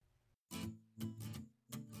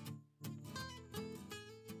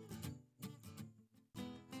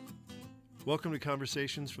Welcome to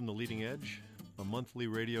Conversations from the Leading Edge, a monthly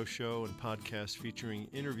radio show and podcast featuring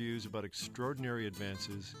interviews about extraordinary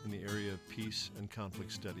advances in the area of peace and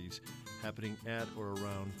conflict studies happening at or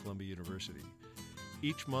around Columbia University.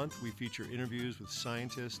 Each month, we feature interviews with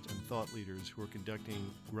scientists and thought leaders who are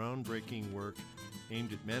conducting groundbreaking work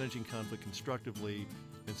aimed at managing conflict constructively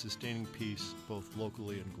and sustaining peace both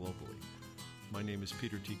locally and globally. My name is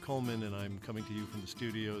Peter T. Coleman, and I'm coming to you from the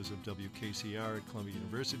studios of WKCR at Columbia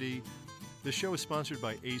University. This show is sponsored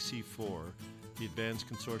by AC4, the Advanced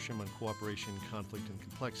Consortium on Cooperation, Conflict, and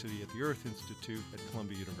Complexity at the Earth Institute at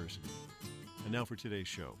Columbia University. And now for today's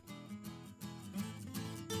show.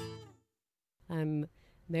 I'm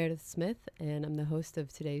Meredith Smith, and I'm the host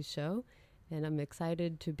of today's show. And I'm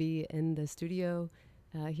excited to be in the studio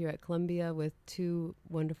here at Columbia with two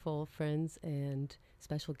wonderful friends and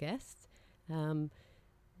special guests.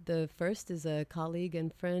 The first is a colleague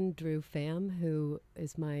and friend, Drew Pham, who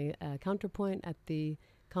is my counterpoint at the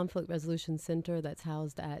Conflict Resolution Center that's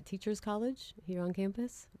housed at Teachers College here on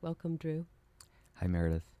campus. Welcome, Drew. Hi,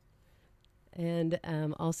 Meredith. And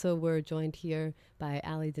also we're joined here by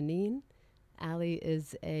Dineen. Ali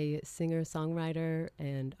is a singer-songwriter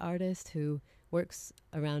and artist who works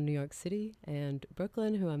around New York City and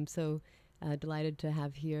Brooklyn, who I'm so delighted to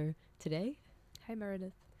have here today. Hi,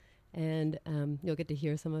 Meredith. And you'll get to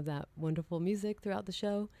hear some of that wonderful music throughout the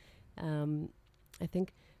show. I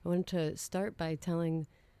think I wanted to start by telling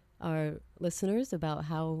our listeners about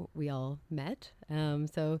how we all met.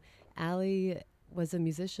 So Ali was a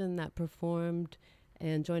musician that performed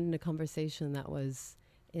and joined in a conversation that was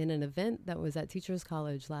in an event that was at Teachers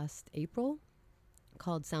College last April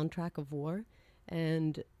called Soundtrack of War.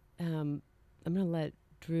 And I'm going to let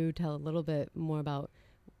Drew tell a little bit more about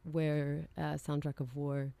where Soundtrack of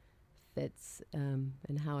War fits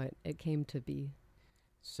and how it came to be.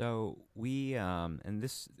 So we, and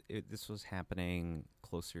this was happening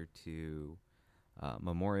closer to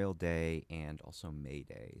Memorial Day and also May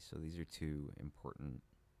Day. So these are two important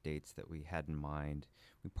dates that we had in mind.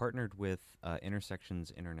 We partnered with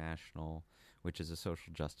Intersections International, which is a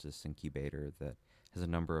social justice incubator that has a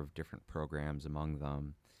number of different programs, among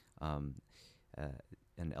them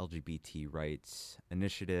an LGBT rights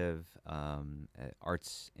initiative,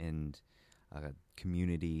 arts and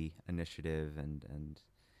community initiative, and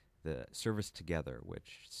the Service Together,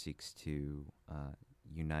 which seeks to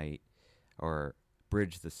unite or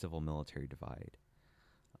bridge the civil-military divide.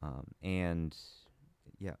 And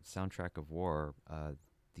yeah, Soundtrack of War,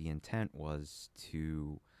 the intent was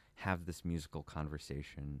to have this musical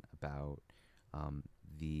conversation about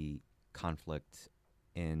the conflict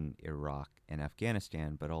in Iraq and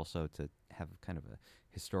Afghanistan, but also to have kind of a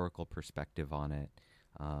historical perspective on it,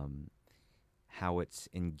 how it's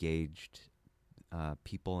engaged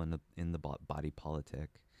people in the body politic,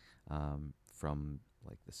 from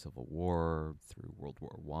like the Civil War through World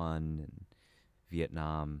War I and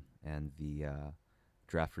Vietnam and the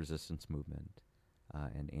draft resistance movement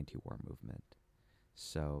and anti-war movement.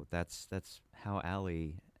 So that's how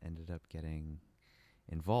Ali ended up getting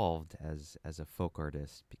involved as a folk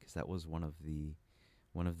artist, because that was one of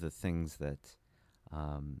the things that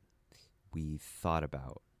we thought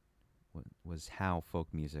about was how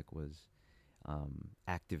folk music was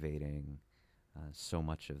activating so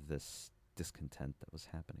much of this discontent that was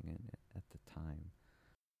happening in it at the time.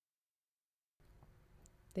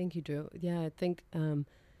 Thank you, Drew. Yeah, I think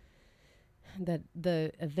that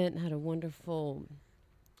the event had a wonderful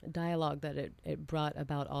dialogue that it brought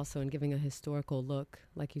about, also in giving a historical look,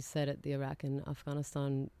 like you said, at the Iraq and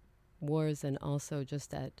Afghanistan wars, and also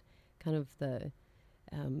just at kind of the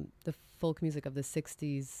folk music of the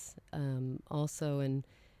 60s, also, and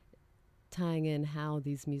tying in how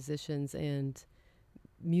these musicians and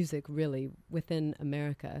music really within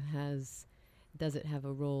America does it have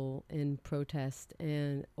a role in protest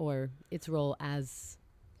or its role as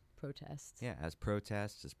protest? Yeah, as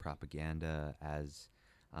protest, as propaganda, as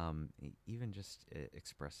even just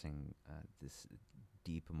expressing this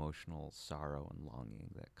deep emotional sorrow and longing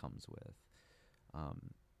that comes with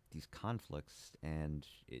these conflicts. And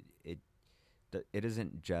it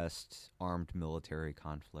isn't just armed military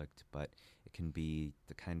conflict, but it can be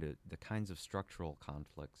the kinds of structural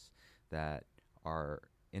conflicts that are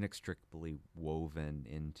inextricably woven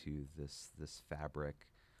into this fabric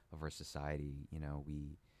of our society. You know,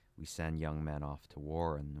 we send young men off to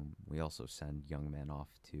war, and we also send young men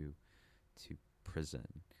off to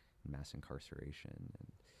prison, mass incarceration,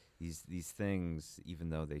 and these things,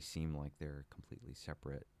 even though they seem like they're completely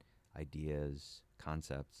separate ideas,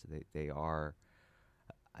 concepts, they are,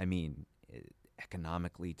 I mean,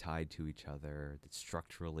 economically tied to each other. That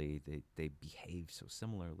structurally they behave so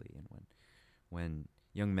similarly, and when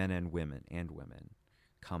young men and women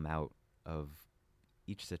come out of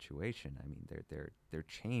each situation, I mean, they're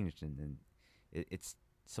changed, and it's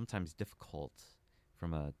sometimes difficult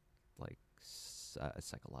from a a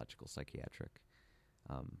psychological, psychiatric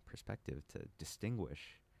perspective to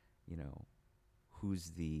distinguish,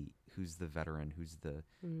 who's the veteran, who's the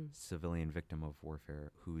civilian victim of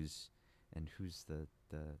warfare, who's the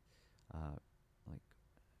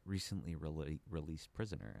recently released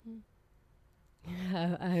prisoner.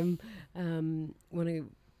 Yeah, I'm want to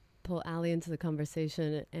pull Allie into the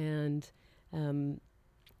conversation, and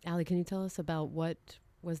Allie, can you tell us about what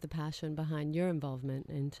was the passion behind your involvement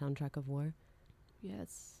in Soundtrack of War?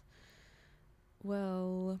 Yes.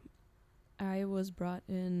 Well, I was brought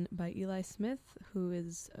in by Eli Smith, who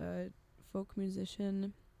is a folk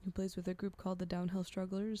musician who plays with a group called the Downhill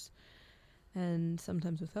Strugglers, and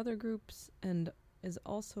sometimes with other groups, and is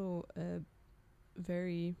also a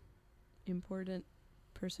very important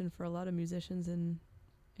person for a lot of musicians in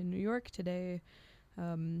New York today,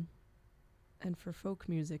 and for folk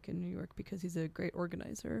music in New York, because he's a great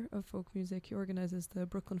organizer of folk music. He organizes the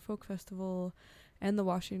Brooklyn Folk Festival and the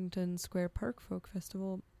Washington Square Park Folk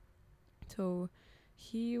Festival. So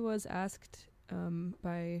he was asked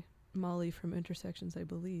by Molly from Intersections, I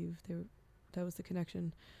believe, that was the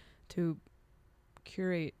connection, to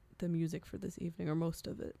curate the music for this evening, or most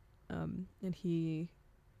of it. And he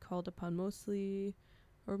called upon mostly,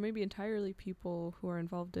 or maybe entirely, people who are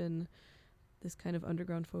involved in this kind of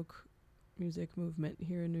underground folk music movement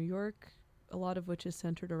here in New York, a lot of which is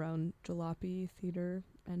centered around Jalopy Theater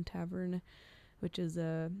and Tavern, which is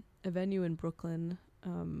a venue in Brooklyn,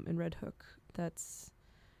 in Red Hook.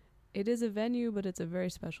 It is a venue, but it's a very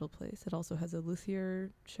special place. It also has a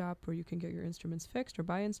luthier shop where you can get your instruments fixed or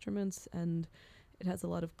buy instruments, and it has a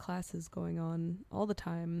lot of classes going on all the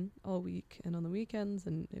time, all week, and on the weekends,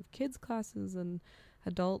 and they have kids classes and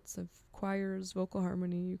adults, have choirs, vocal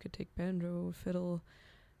harmony. You could take banjo, fiddle,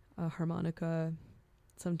 harmonica,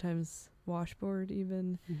 sometimes washboard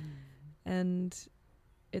even. And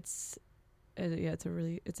it's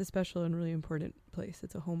a special and really important place.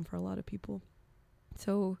 It's a home for a lot of people.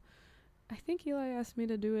 So I think Eli asked me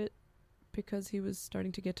to do it because he was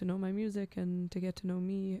starting to get to know my music and to get to know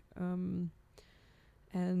me.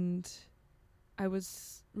 And I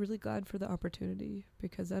was really glad for the opportunity,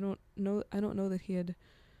 because I don't know that he had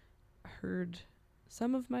heard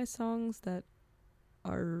some of my songs that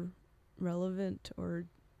are relevant or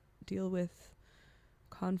deal with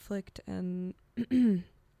conflict and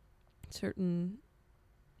certain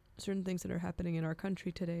things that are happening in our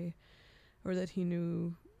country today, or that he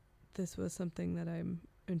knew this was something that I'm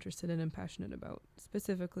interested in and passionate about,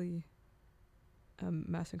 specifically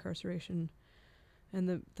mass incarceration and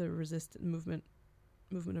the movement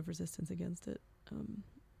of resistance against it.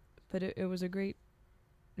 But it was a great,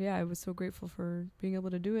 I was so grateful for being able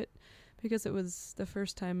to do it, because it was the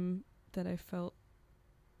first time that I felt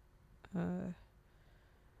I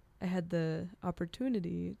had the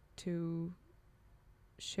opportunity to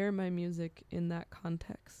share my music in that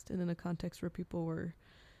context, and in a context where people were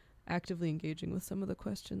actively engaging with some of the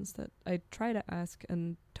questions that I try to ask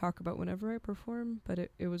and talk about whenever I perform, but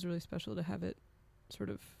it was really special to have it sort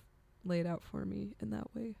of laid out for me in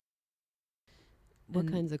that way. What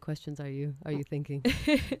kinds of questions are you thinking?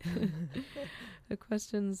 The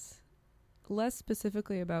questions less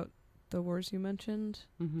specifically about the wars you mentioned.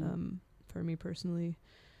 For me personally,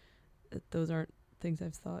 those aren't things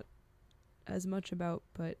I've thought as much about,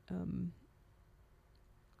 but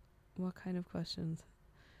what kind of questions?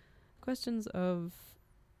 Questions of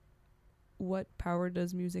what power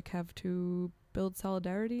does music have to build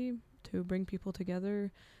solidarity, to bring people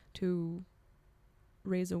together, to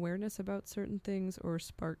raise awareness about certain things, or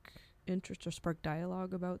spark interest or spark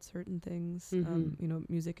dialogue about certain things.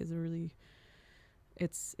 Music is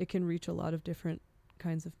it can reach a lot of different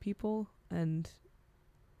kinds of people, and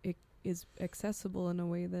it is accessible in a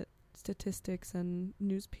way that statistics and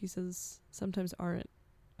news pieces sometimes aren't,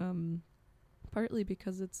 partly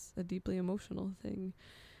because it's a deeply emotional thing,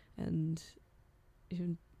 and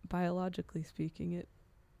even biologically speaking,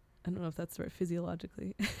 I don't know if that's right,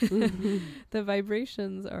 physiologically, the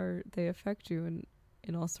vibrations they affect you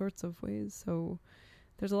in all sorts of ways. So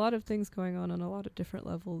there's a lot of things going on a lot of different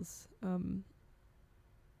levels.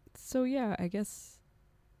 So yeah, I guess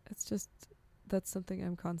it's just, that's something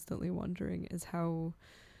I'm constantly wondering, is how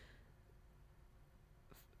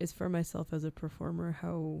is for myself as a performer,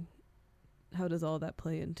 how does all that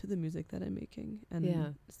play into the music that I'm making,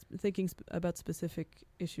 and thinking about specific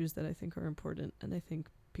issues that I think are important, and I think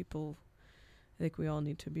we all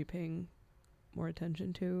need to be paying more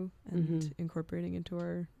attention to and incorporating into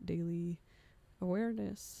our daily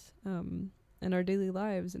awareness in our daily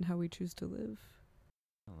lives and how we choose to live.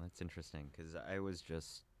 Oh, that's interesting, because I was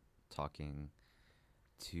just talking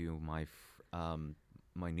to my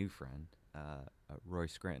my new friend, Roy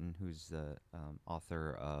Scranton, who's the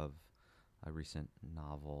author of a recent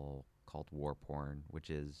novel called War Porn, which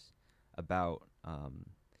is about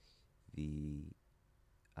the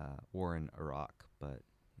war in Iraq, but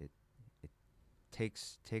it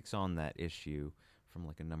takes on that issue from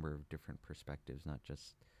like a number of different perspectives, not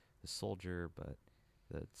just the soldier, but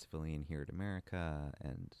the civilian here in America,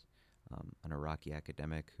 and an Iraqi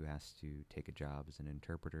academic who has to take a job as an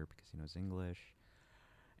interpreter because he knows English.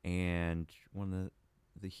 And one of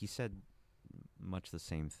he said much the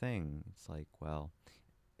same thing. It's like, well,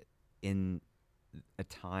 in a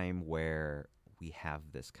time where we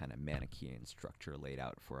have this kind of Manichaean structure laid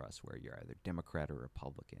out for us, where you're either Democrat or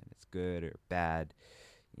Republican, it's good or bad,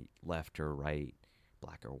 left or right,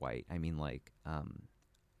 black or white. I mean, like,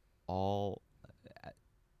 all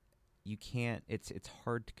you can't. It's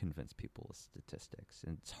hard to convince people with statistics,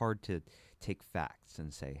 and it's hard to take facts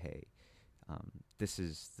and say, hey, this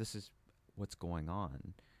is what's going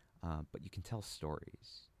on. But you can tell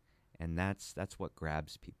stories, and that's what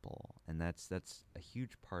grabs people, and that's a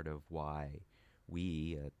huge part of why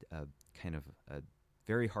we, a kind of a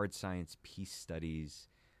very hard science peace studies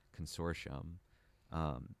consortium,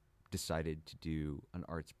 decided to do an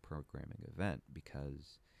arts programming event,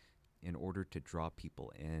 because in order to draw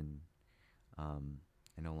people in,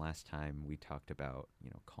 I know last time we talked about,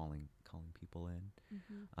 calling people in,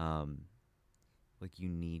 like, you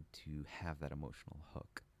need to have that emotional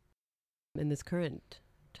hook. In this current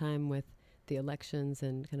time with the elections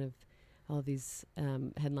and kind of all these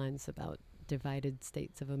headlines about divided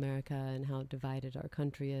states of America and how divided our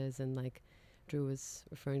country is, and like Drew was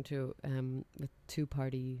referring to, with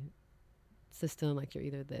two-party system, like you're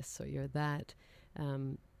either this or you're that.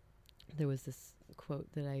 There was this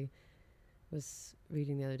quote that I was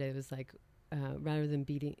reading the other day. It was like, rather than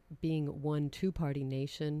being one two-party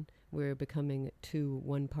nation, we're becoming two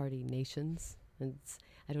one-party nations. And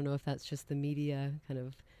I don't know if that's just the media kind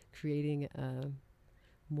of creating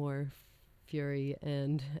more fury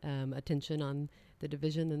and attention on the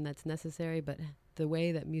division than that's necessary, but the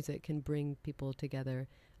way that music can bring people together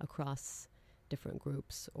across different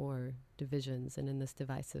groups or divisions, and in this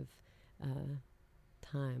divisive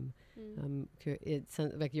time. It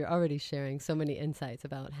sounds like you're already sharing so many insights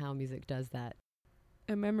about how music does that.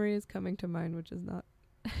 A memory is coming to mind, which is not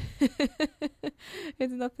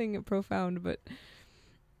it's nothing profound, but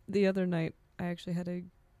the other night I actually had a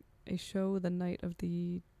show the night of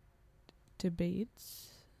the debates,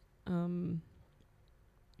 and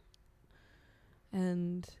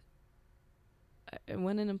I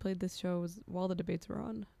went in and played this show while the debates were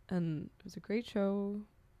on, and it was a great show.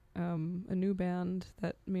 A new band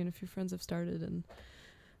that me and a few friends have started, and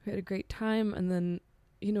we had a great time. And then,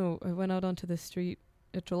 I went out onto the street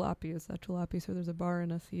at Jalopy. It's at Jalopy, so there's a bar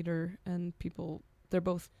and a theater, and people, they're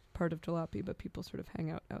both part of Jalopy, but people sort of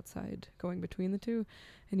hang out outside, going between the two.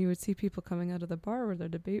 And you would see people coming out of the bar where their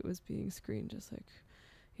debate was being screened, just like,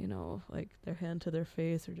 like their hand to their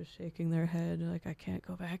face or just shaking their head, like, I can't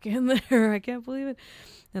go back in there. I can't believe it.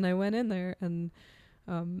 And I went in there, and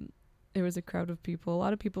there was a crowd of people, a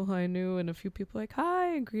lot of people who I knew, and a few people like,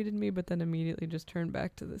 hi, and greeted me, but then immediately just turned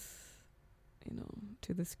back to this,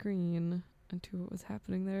 to the screen and to what was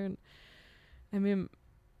happening there. And I mean,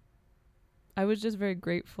 I was just very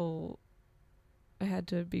grateful. I had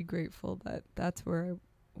to be grateful that that's where I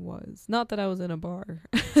was. Not that I was in a bar,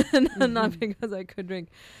 not because I could drink,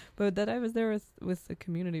 but that I was there with a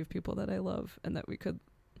community of people that I love, and that we could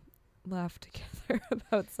laugh together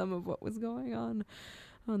about some of what was going on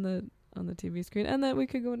the TV screen, and that we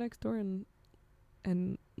could go next door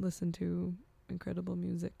and listen to incredible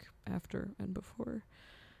music after and before,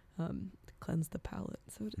 to cleanse the palate,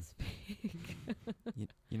 so to speak.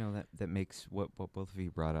 that makes what both of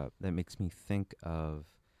you brought up, that makes me think of,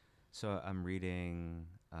 so I'm reading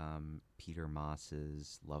Peter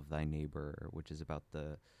Maas's Love Thy Neighbor, which is about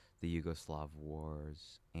the Yugoslav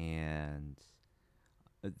wars, and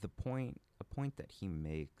a point that he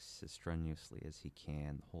makes as strenuously as he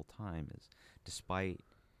can the whole time is, despite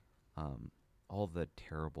all the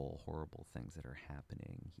terrible, horrible things that are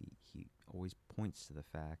happening, he always points to the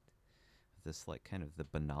fact of this, like, kind of the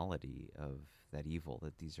banality of that evil,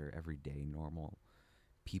 that these are everyday, normal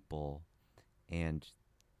people, and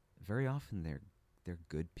very often they're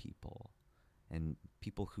good people, and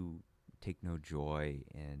people who take no joy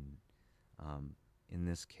in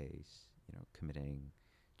this case, committing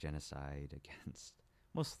genocide against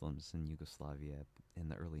Muslims in Yugoslavia in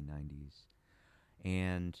the early 90s.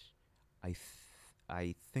 And I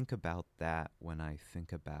I think about that when I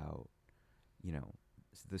think about,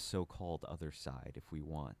 the so-called other side, if we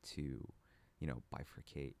want to,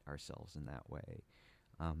 bifurcate ourselves in that way.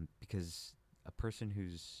 Because a person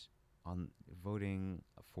who's voting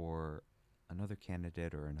for another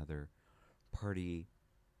candidate or another party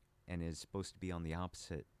and is supposed to be on the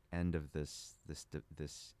opposite end of this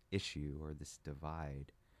issue or this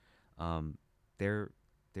divide, they're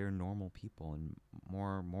normal people, and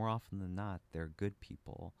more often than not, they're good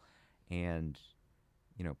people. And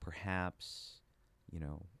perhaps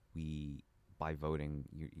we, by voting,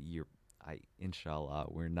 inshallah,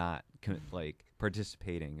 we're not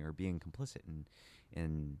participating or being complicit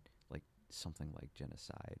in like something like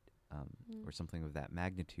genocide or something of that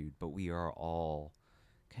magnitude, but we are all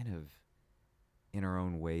kind of in our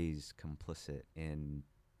own ways complicit in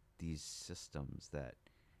these systems that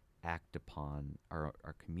act upon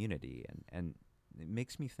our community, and it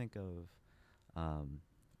makes me think of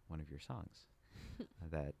one of your songs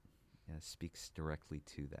that speaks directly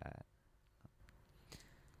to that.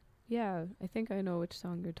 Yeah, I think I know which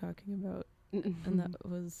song you're talking about, and that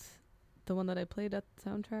was the one that I played at the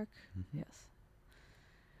soundtrack. Mm-hmm. Yes.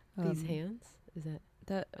 These hands? Is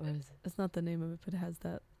that? Or is it? It's not the name of it, but it has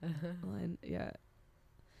that line. Yeah.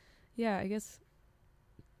 Yeah, I guess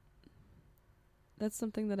that's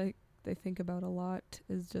something that I think about a lot,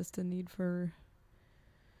 is just a need for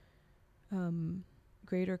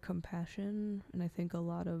greater compassion. And I think a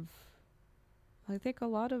lot of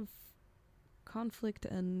conflict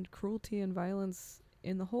and cruelty and violence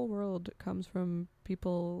in the whole world comes from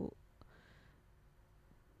people,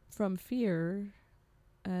 from fear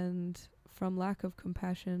and from lack of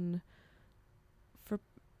compassion, for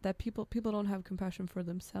that people don't have compassion for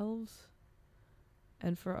themselves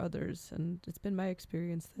and for others. And it's been my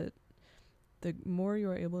experience that the more you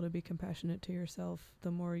are able to be compassionate to yourself,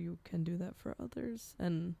 the more you can do that for others.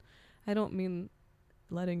 And I don't mean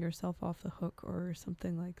letting yourself off the hook or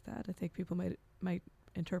something like that. I think people might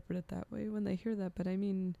interpret it that way when they hear that, but I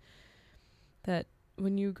mean that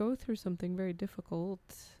when you go through something very difficult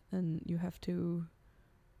and you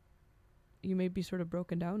may be sort of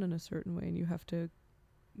broken down in a certain way, and you have to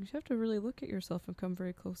really look at yourself and come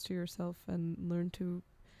very close to yourself and learn to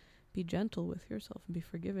be gentle with yourself and be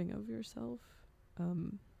forgiving of yourself.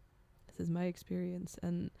 This is my experience,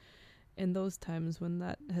 and in those times when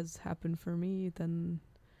that has happened for me, then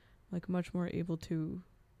like much more able to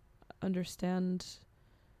understand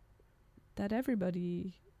that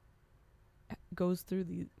everybody goes through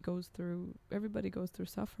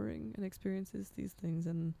suffering and experiences these things,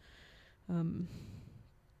 and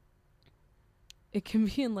it can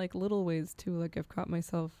be in like little ways too. Like I've caught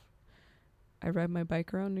myself, I ride my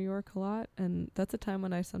bike around New York a lot, and that's a time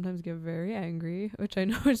when I sometimes get very angry, which I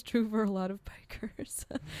know is true for a lot of bikers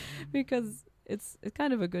because it's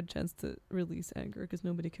kind of a good chance to release anger because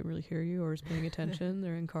nobody can really hear you or is paying attention.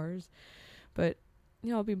 They're in cars. But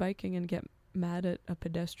I'll be biking and get mad at a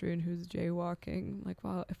pedestrian who's jaywalking. Like,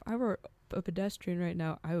 wow, if I were a pedestrian right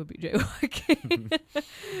now, I would be jaywalking.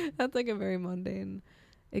 That's like a very mundane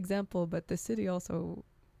example, but the city also,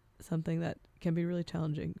 something that can be really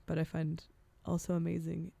challenging, but I find also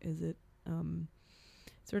amazing, is it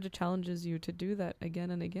sort of challenges you to do that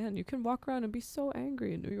again and again. You can walk around and be so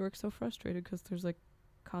angry in New York, so frustrated because there's like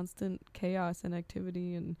constant chaos and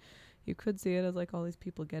activity, and you could see it as like all these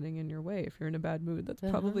people getting in your way. If you're in a bad mood, that's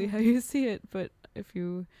probably how you see it. But if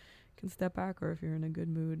you can step back, or if you're in a good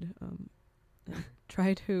mood, and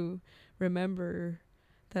try to remember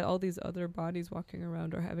that all these other bodies walking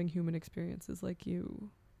around are having human experiences like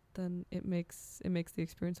you, then it makes the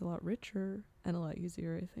experience a lot richer and a lot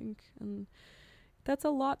easier, I think. And that's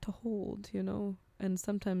a lot to hold, and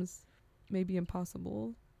sometimes maybe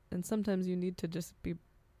impossible. And sometimes you need to just be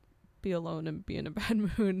alone and be in a bad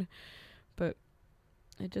mood. But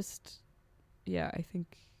I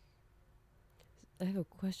think I have a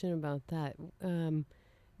question about that.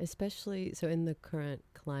 Especially so in the current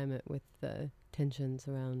climate with the tensions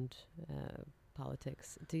around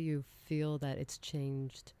politics, do you feel that it's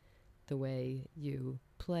changed the way you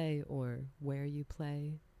play or where you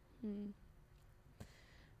play?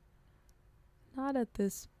 Not at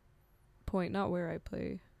this point, not where I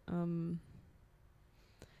play.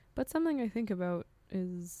 But something I think about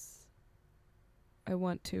is I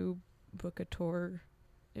want to book a tour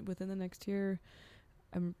within the next year.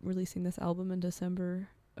 I'm releasing this album in December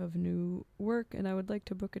of new work, and I would like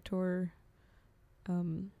to book a tour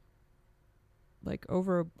like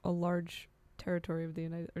over a large territory of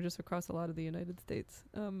or just across a lot of the United States.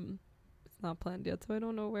 It's not planned yet, so I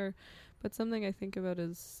don't know where, but something I think about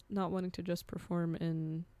is not wanting to just perform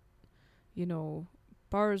in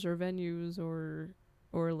bars or venues or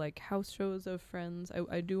or like house shows of friends.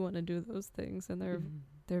 I do want to do those things, and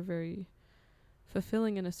they're very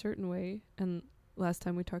fulfilling in a certain way. And last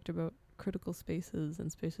time we talked about critical spaces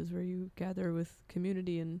and spaces where you gather with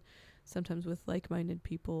community and sometimes with like-minded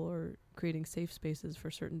people, or creating safe spaces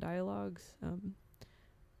for certain dialogues.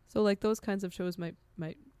 So like those kinds of shows might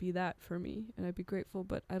be that for me, and I'd be grateful.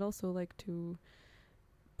 But I'd also like to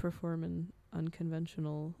perform in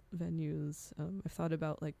unconventional venues. I've thought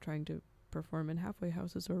about like trying to perform in halfway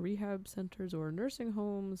houses or rehab centers or nursing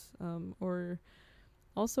homes, or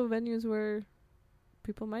also venues where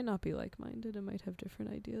people might not be like-minded and might have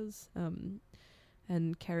different ideas,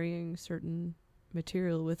 and carrying certain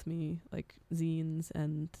material with me, like zines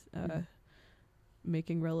and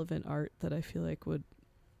making relevant art that I feel like would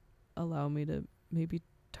allow me to maybe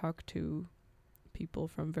talk to people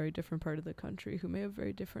from very different part of the country who may have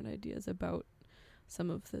very different ideas about some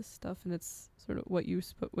of this stuff. And it's sort of what you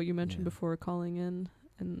mentioned before, calling in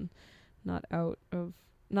and not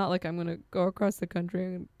like I'm going to go across the country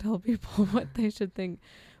and tell people what they should think,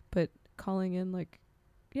 but calling in, like,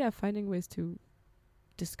 finding ways to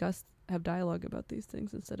discuss, have dialogue about these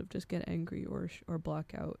things instead of just get angry or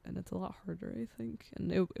block out. And it's a lot harder, I think. And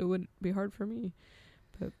it would be hard for me,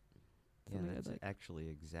 but that's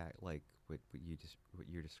actually what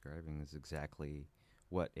you're describing is exactly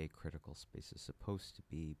what a critical space is supposed to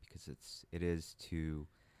be, because it is to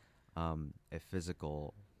a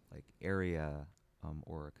physical like area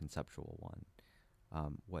or a conceptual one,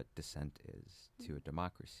 what dissent is to a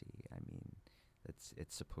democracy. I mean, it's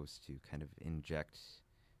supposed to kind of inject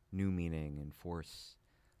new meaning and force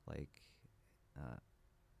like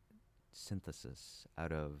synthesis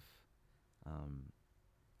out of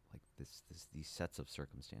like these sets of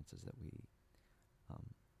circumstances that we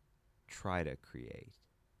try to create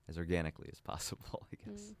as organically as possible, I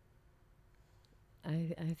guess.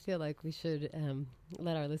 I feel like we should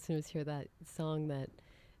let our listeners hear that song that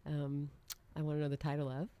I want to know the title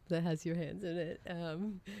of, that has your hands in it.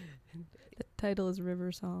 The title is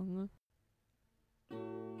River Song.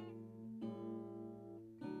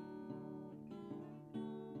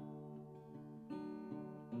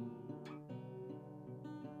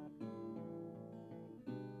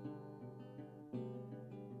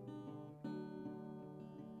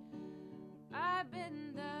 I've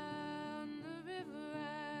been down the river,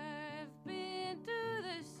 I've been to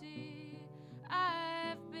the sea,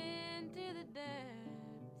 I've been to the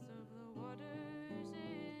depths of the waters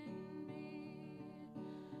in me.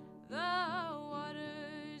 The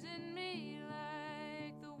waters in me,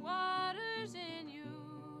 like the waters in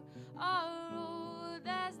you, are old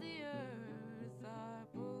as the earth, are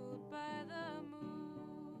pulled by the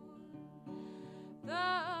moon.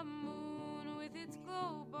 The moon with its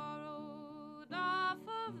glow borrowed off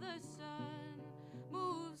of the sun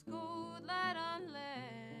moves cold light on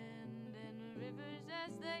land and rivers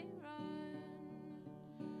as they run.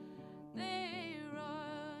 They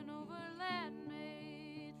run over land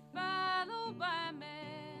made fallow by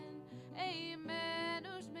man, a man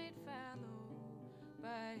who's made fallow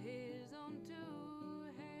by his own two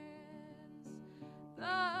hands. The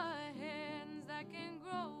hands that can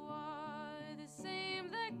grow are the same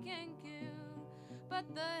that can kill, but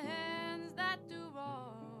the hands that do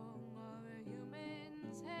wrong are a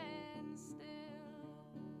human's hands still.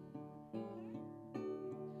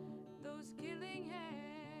 Those killing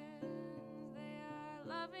hands, they are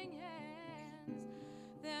loving hands.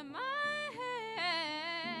 They're my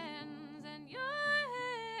hands and your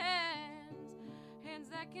hands. Hands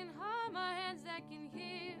that can harm, are hands that can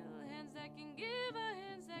heal, hands that can give, are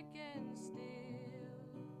hands that can steal.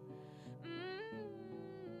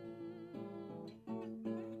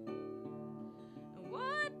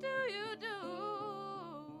 What do you do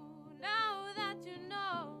now that you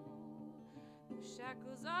know the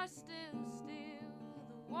shackles are still steel,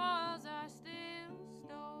 the walls are still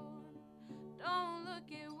stone? Don't look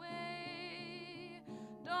away,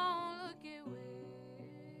 don't look away.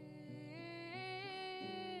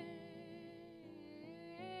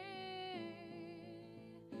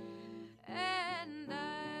 And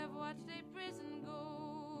I've watched a prison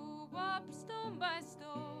go up stone by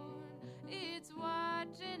stone. It's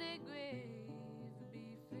watching a grave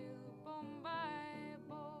be filled bone by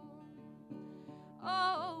bone.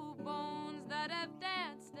 Oh, bones that have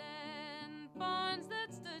danced and bones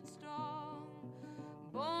that stood strong.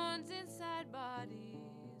 Bones inside bodies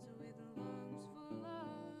with lungs full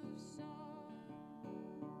of song.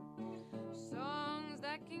 Songs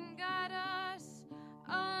that can guide us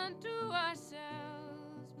unto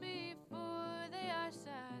ourselves before they are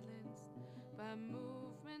silenced by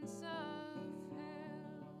movements of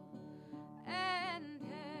hell. And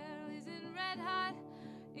hell is in red hot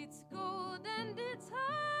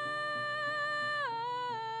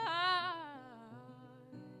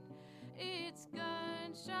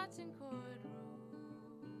calling shots in courtrooms.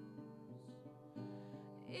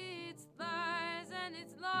 It's lies and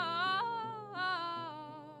it's laws.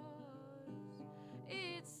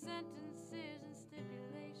 It's sentences and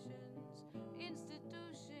stipulations,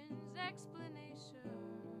 institutions, explanations.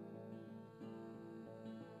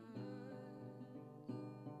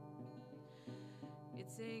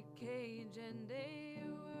 It's a cage and a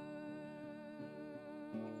word.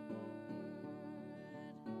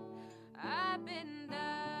 I've been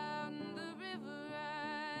down the river,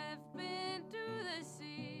 I've been to the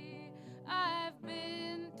sea, I've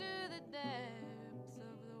been to the depths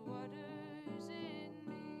of the waters in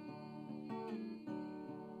me.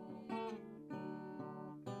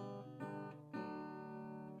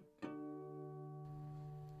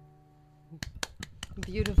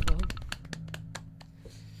 Beautiful.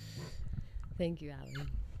 Thank you,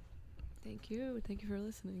 Alan. Thank you. Thank you for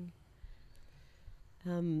listening.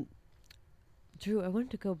 Drew, I wanted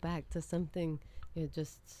to go back to something you had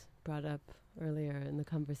just brought up earlier in the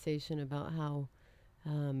conversation about how,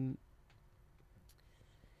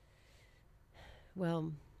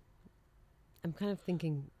 well, I'm kind of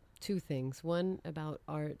thinking two things. One, about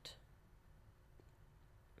art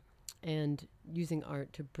and using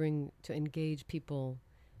art to engage people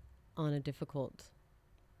on a difficult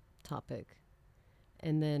topic.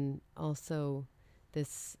 And then also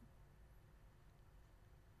this,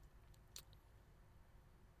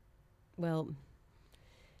 well,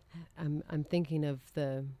 I'm thinking of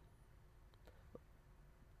the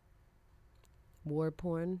war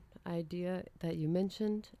porn idea that you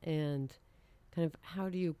mentioned, and kind of how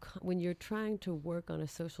do you, when you're trying to work on a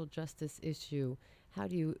social justice issue, how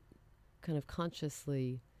do you kind of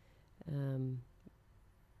consciously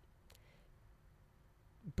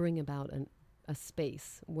bring about a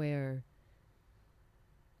space where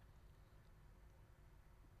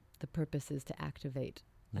the purpose is to activate.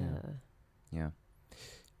 Yeah.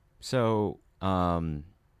 So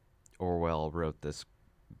Orwell wrote this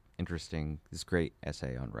great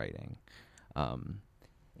essay on writing,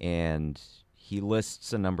 and he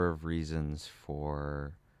lists a number of reasons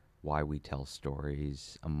for why we tell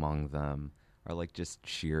stories. Among them are like just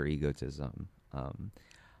sheer egotism,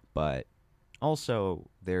 but also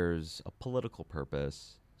there's a political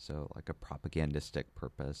purpose, so like a propagandistic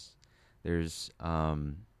purpose. There's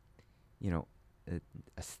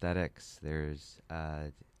aesthetics. There's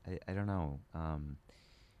I don't know,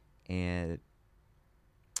 and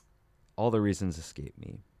all the reasons escape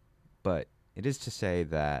me, but it is to say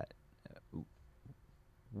that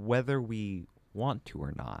whether we want to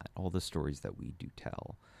or not, all the stories that we do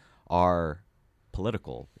tell are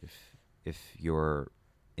political. If your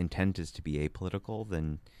intent is to be apolitical,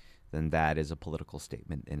 then that is a political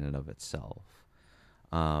statement in and of itself.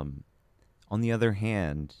 On the other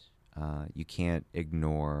hand, you can't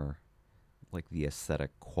ignore like the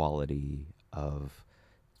aesthetic quality of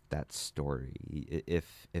that story.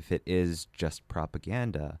 If it is just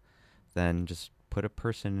propaganda, then just put a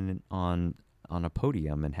person on a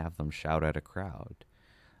podium and have them shout at a crowd.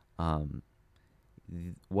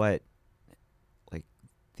 What like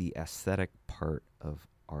the aesthetic part of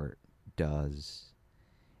art does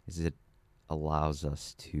is it allows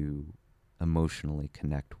us to emotionally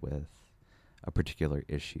connect with a particular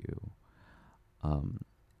issue.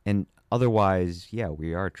 And otherwise,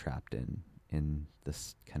 we are trapped in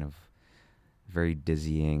this kind of very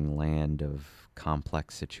dizzying land of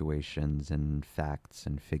complex situations and facts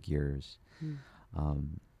and figures.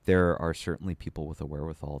 There are certainly people with a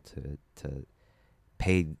wherewithal to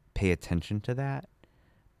pay attention to that,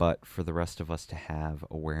 but for the rest of us to have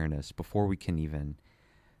awareness before we can even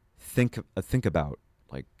think about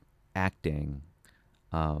like acting,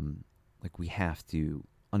 like we have to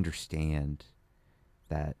understand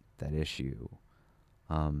that issue.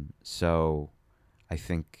 So I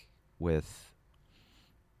think with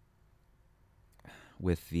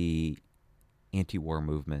the anti-war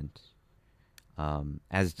movement,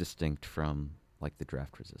 as distinct from like the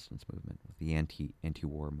draft resistance movement, with the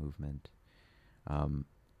anti-war movement,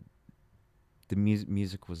 the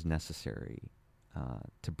music was necessary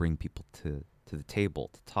to bring people to the table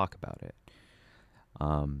to talk about it.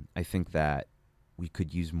 I think that we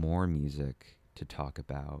could use more music to talk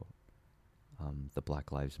about the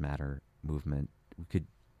Black Lives Matter movement. We could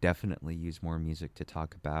definitely use more music to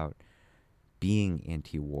talk about being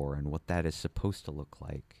anti-war and what that is supposed to look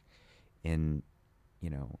like in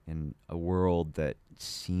a world that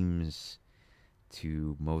seems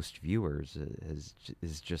to most viewers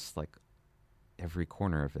is just like every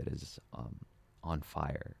corner of it is on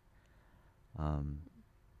fire.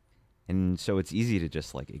 And so it's easy to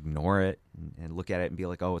just like ignore it and look at it and be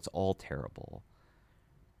like, oh, it's all terrible.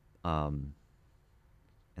 And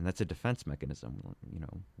that's a defense mechanism. You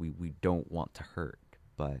know, we don't want to hurt,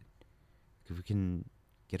 but if we can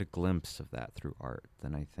get a glimpse of that through art,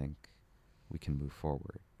 then I think we can move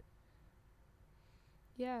forward.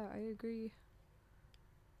 Yeah, I agree.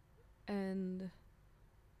 And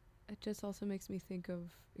it just also makes me think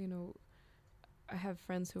of, you know, I have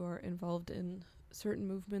friends who are involved in certain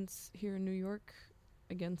movements here in New York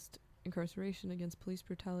against incarceration, against police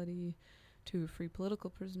brutality, to free political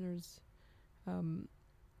prisoners. And,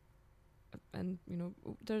 you know,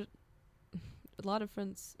 there's a lot of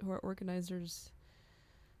friends who are organizers.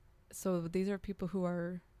 So these are people who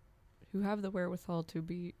have the wherewithal to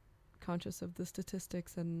be conscious of the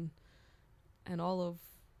statistics and all of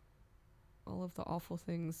the awful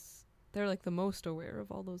things. They're like the most aware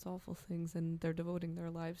of all those awful things, and they're devoting their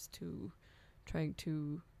lives to trying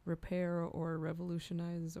to repair or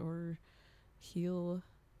revolutionize or heal,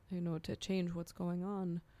 you know, to change what's going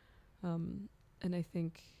on. And I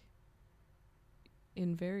think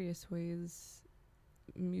in various ways,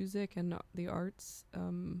 music and the arts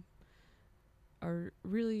are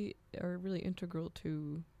really integral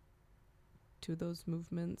to those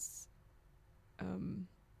movements.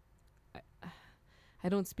 I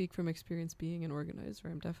don't speak from experience being an organizer.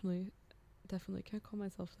 I'm definitely can't call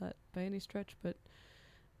myself that by any stretch, but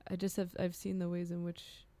I've seen the ways in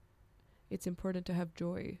which it's important to have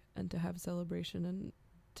joy and to have celebration and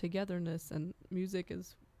togetherness, and music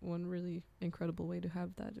is one really incredible way to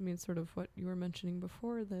have that. I mean, sort of what you were mentioning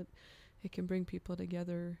before, that it can bring people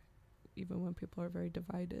together even when people are very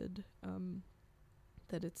divided,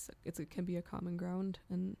 that it can be a common ground.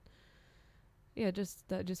 And yeah,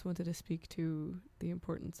 just wanted to speak to the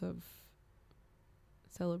importance of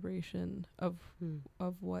celebration of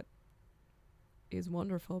what is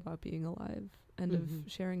wonderful about being alive, and of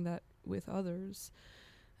sharing that with others.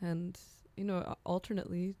 And, you know,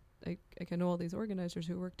 alternately, I know all these organizers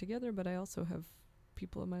who work together, but I also have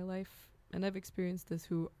people in my life, and I've experienced this,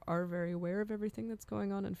 who are very aware of everything that's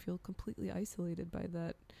going on and feel completely isolated by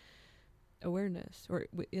that awareness, or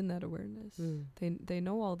in that awareness. They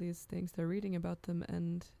know all these things, they're reading about them,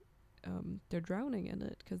 and they're drowning in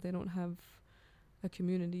it because they don't have a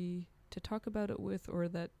community to talk about it with, or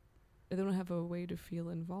that they don't have a way to feel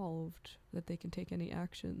involved, that they can take any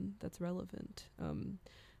action that's relevant.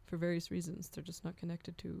 For various reasons, they're just not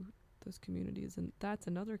connected to those communities, and that's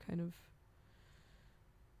another kind of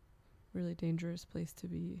really dangerous place to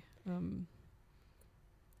be.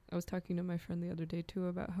 I was talking to my friend the other day too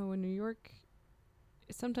about how in New York,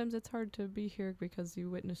 sometimes it's hard to be here because you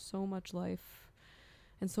witness so much life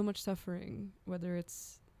and so much suffering, whether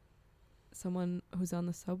it's someone who's on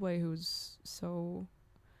the subway who's so,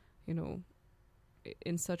 you know,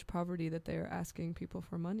 in such poverty that they are asking people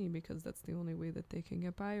for money because that's the only way that they can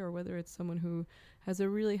get by, or whether it's someone who has a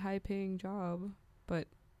really high paying job but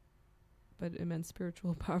immense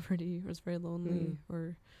spiritual poverty, or is very lonely,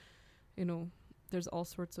 or, you know, there's all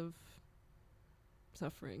sorts of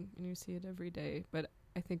suffering, and you see it every day. But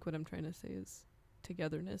I think what I'm trying to say is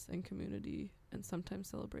togetherness and community, and sometimes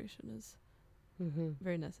celebration is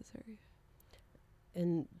very necessary.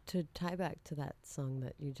 And to tie back to that song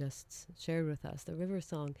that you just shared with us, the River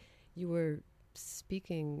Song, you were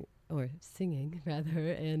speaking, or singing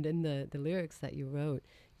rather, and in the lyrics that you wrote,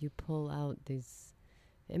 you pull out these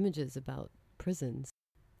images about prisons.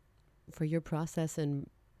 For your process in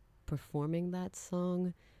performing that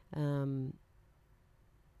song, do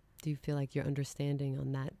you feel like your understanding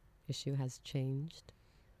on that issue has changed?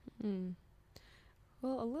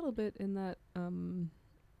 Well, a little bit, in that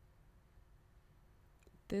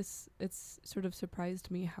it's sort of surprised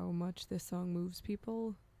me how much this song moves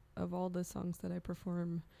people. Of all the songs that I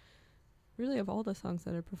perform, really of all the songs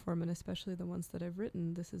that I perform, and especially the ones that I've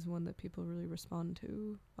written, this is one that people really respond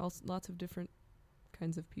to. Also, lots of different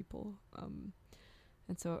kinds of people.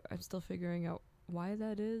 And so I'm still figuring out why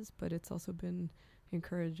that is, but it's also been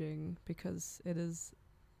encouraging because it is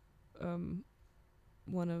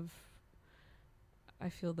one of, I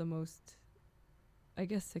feel, the most, I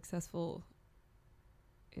guess, successful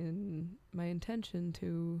in my intention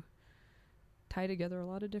to tie together a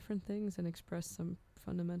lot of different things and express some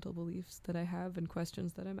fundamental beliefs that I have and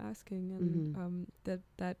questions that I'm asking, and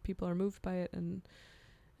that people are moved by it, and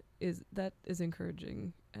is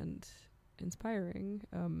encouraging and inspiring.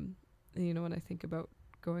 You know, when I think about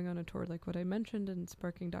going on a tour like what I mentioned and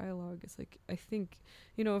sparking dialogue, it's like, I think,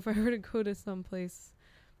 you know, if I were to go to some place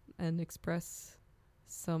and express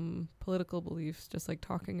some political beliefs, just like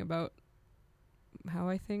talking about how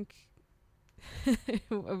I think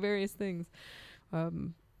various things,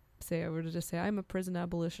 say I were to just say I'm a prison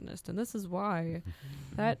abolitionist and this is why,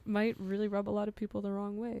 that might really rub a lot of people the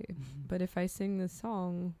wrong way. But if I sing this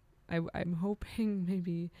song, I'm hoping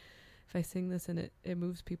maybe if I sing this and it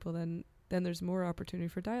moves people, then there's more opportunity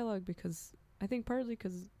for dialogue, because I think partly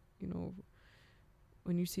because, you know,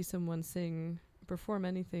 when you see someone perform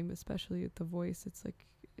anything, especially the voice, it's like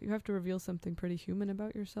you have to reveal something pretty human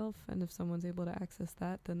about yourself, and if someone's able to access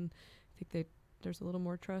that, then I think there's a little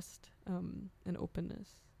more trust and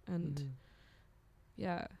openness, and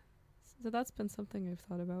yeah, so that's been something I've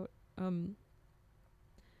thought about.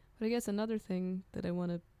 But I guess another thing that I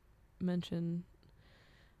want to mention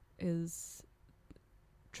is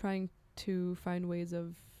trying to find ways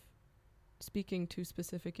of speaking to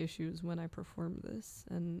specific issues when I perform this,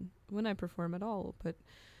 and when I perform at all. But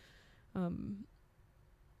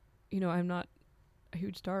you know, I'm not a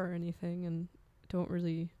huge star or anything, and don't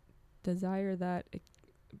really desire that,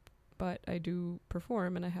 but I do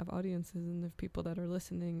perform, and I have audiences, and there's people that are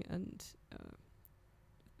listening, and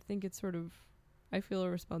I think it's sort of, I feel a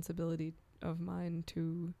responsibility of mine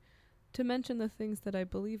to mention the things that I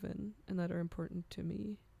believe in and that are important to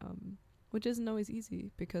me, which isn't always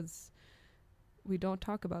easy, because we don't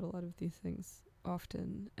talk about a lot of these things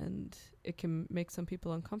often, and it can make some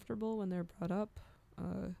people uncomfortable when they're brought up.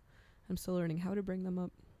 I'm still learning how to bring them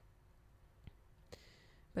up,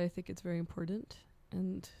 but I think it's very important.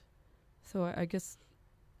 And so I guess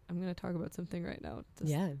I'm going to talk about something right now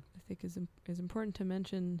I think is important to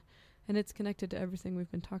mention, and it's connected to everything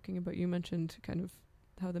we've been talking about. You mentioned kind of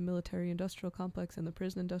how the military industrial complex and the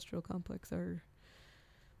prison industrial complex are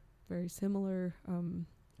very similar. I mean,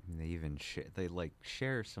 they even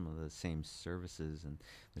share some of the same services, and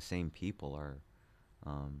the same people are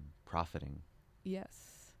profiting.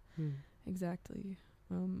 Yes, exactly.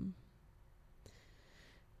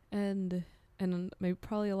 And maybe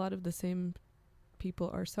probably a lot of the same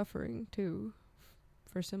people are suffering too,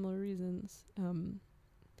 for similar reasons.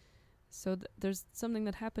 So there's something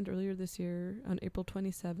that happened earlier this year on April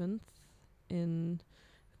 27th in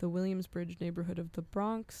the Williamsbridge neighborhood of the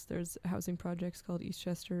Bronx. There's housing projects called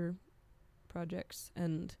Eastchester projects,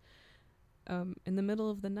 and in the middle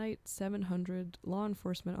of the night, 700 law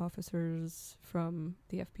enforcement officers from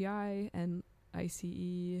the FBI and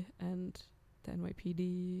ICE and the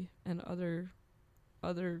NYPD and other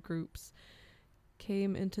groups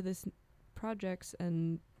came into this projects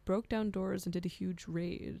and broke down doors and did a huge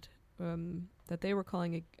raid that they were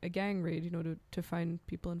calling a gang raid, you know, to find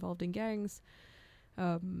people involved in gangs.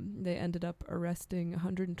 They ended up arresting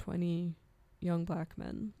 120 young black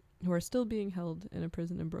men who are still being held in a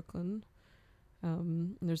prison in Brooklyn.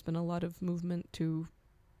 There's been a lot of movement to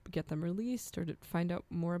get them released or to find out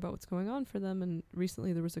more about what's going on for them. And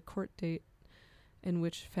recently there was a court date in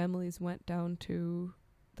which families went down to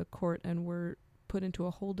the court and were put into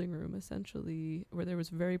a holding room, essentially, where there was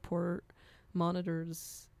very poor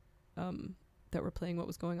monitors that were playing what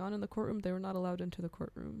was going on in the courtroom. They were not allowed into the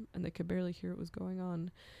courtroom, and they could barely hear what was going on.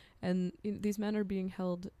 And these men are being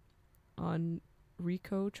held on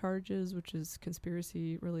RICO charges, which is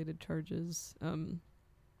conspiracy-related charges,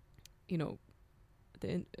 you know,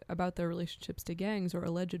 about their relationships to gangs or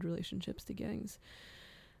alleged relationships to gangs.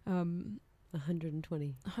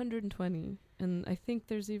 120. 120. And I think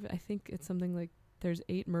it's something like there's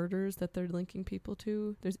 8 murders that they're linking people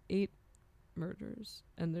to. There's 8 murders,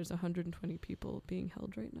 and there's 120 people being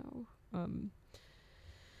held right now.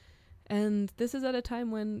 And this is at a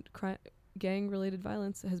time when gang-related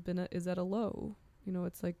violence is at a low. You know,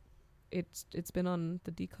 it's like it's been on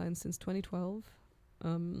the decline since 2012.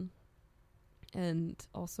 And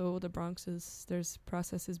also the Bronx there's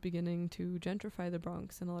processes beginning to gentrify the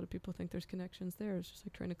Bronx, and a lot of people think there's connections there. It's just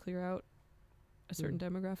like trying to clear out a certain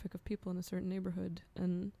demographic of people in a certain neighborhood.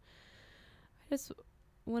 And I just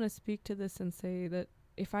want to speak to this and say that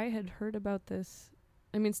if I had heard about this,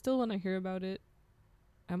 I mean, still when I hear about it,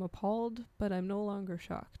 I'm appalled, but I'm no longer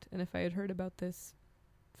shocked. And if I had heard about this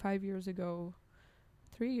 5 years ago,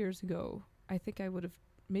 3 years ago, I think I would have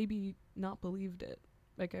maybe not believed it.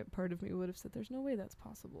 Like, part of me would have said, there's no way that's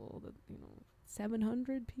possible, that,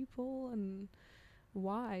 700 people, and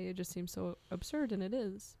why? It just seems so absurd, and it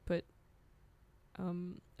is. But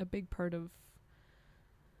a big part of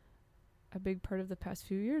the past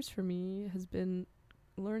few years for me has been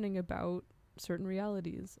learning about certain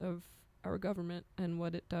realities of our government and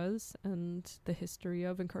what it does, and the history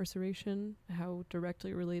of incarceration, how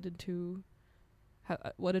directly related to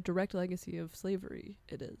what a direct legacy of slavery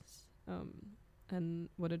it is, and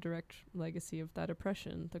what a direct legacy of that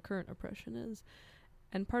oppression, the current oppression, is.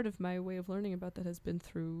 And part of my way of learning about that has been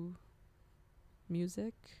through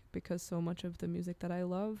music, because so much of the music that I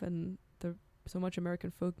love and so much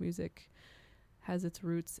American folk music has its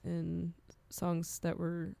roots in songs that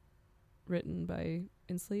were written by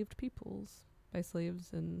enslaved peoples, by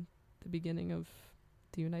slaves in the beginning of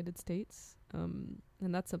the United States. And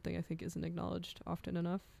that's something I think isn't acknowledged often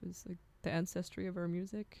enough, is like the ancestry of our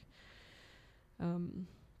music.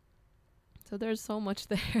 So there's so much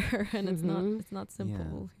there, and it's not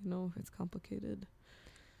simple. Yeah. You know, it's complicated.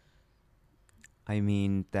 I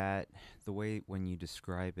mean, that the way when you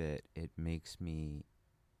describe it, it makes me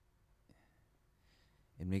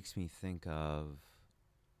think of,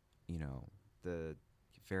 you know, the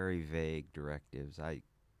very vague directives.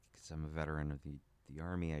 Because I'm a veteran of the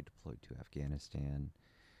Army, I deployed to Afghanistan.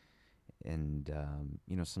 And,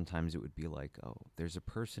 you know, sometimes it would be like, oh, there's a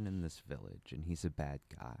person in this village and he's a bad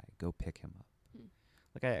guy. Go pick him up.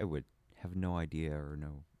 Like, I would have no idea or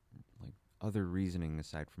no, like, other reasoning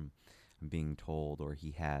aside from being told, or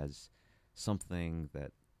he has something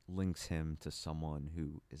that links him to someone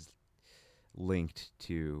who is linked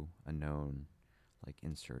to a known, like,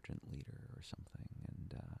 insurgent leader or something.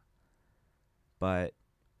 And, but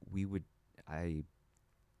I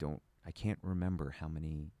can't remember how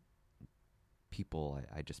many people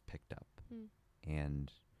I just picked up.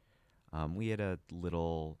 And we had a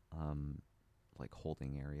little like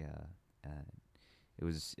holding area, and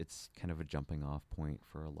it's kind of a jumping off point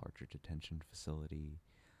for a larger detention facility.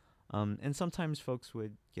 And sometimes folks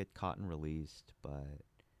would get caught and released, but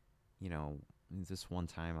you know, this one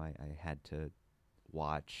time I had to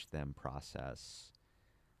watch them process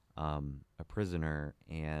a prisoner,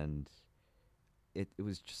 and it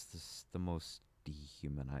was just the most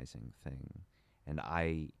dehumanizing thing. And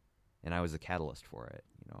I was the catalyst for it.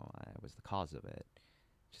 You know, I was the cause of it.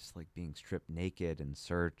 Just like being stripped naked and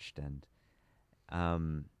searched, and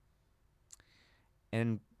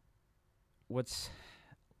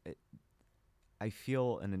I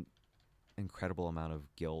feel an incredible amount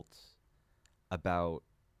of guilt about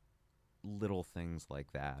little things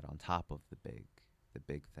like that on top of the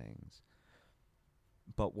big things.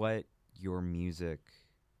 But what your music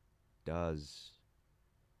does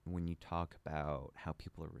when you talk about how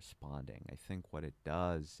people are responding, I think what it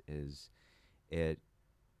does is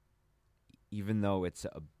even though it's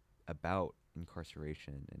about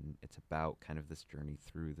incarceration and it's about kind of this journey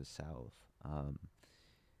through the South,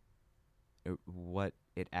 what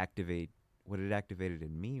it activated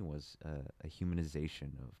in me was a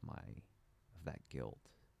humanization of that guilt.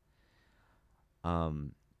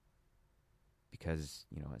 Because,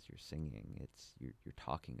 you know, as you're singing, you're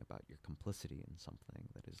talking about your complicity in something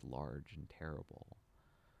that is large and terrible.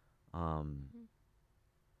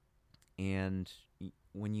 And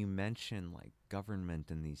when you mention like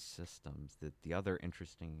government and these systems, that the other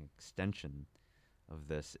interesting extension of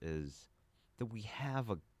this is that we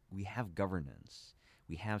have governance,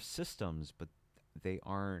 we have systems, but they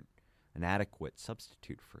aren't an adequate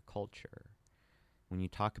substitute for culture. When you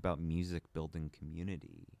talk about music building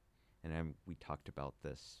community, and we talked about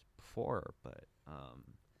this before, but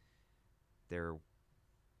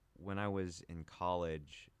when I was in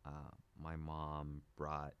college, my mom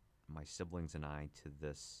brought my siblings and I to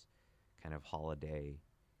this kind of holiday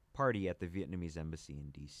party at the Vietnamese embassy in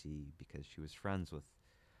D.C. because she was friends with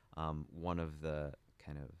one of the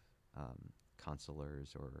kind of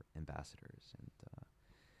consulars or ambassadors, and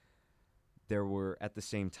there were at the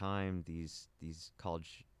same time these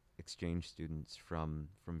college exchange students from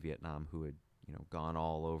Vietnam who had, you know, gone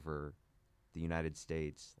all over the United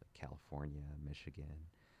States, like California, Michigan,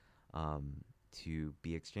 to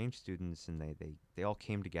be exchange students, and they all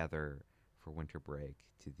came together for winter break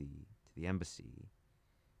to the embassy.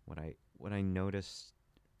 What I noticed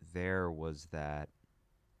there was that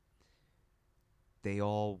they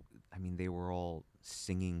were all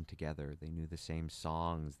singing together. They knew the same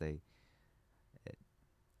songs.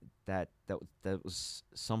 That was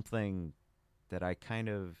something that I kind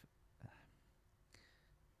of,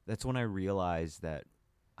 that's when I realized that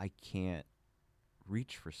I can't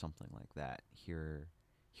reach for something like that here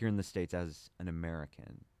in the States as an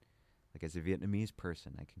American. Like, as a Vietnamese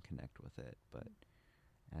person, I can connect with it, but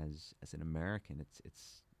as an American,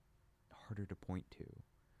 it's harder to point to.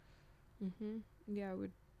 Yeah,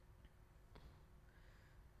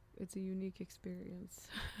 it's a unique experience.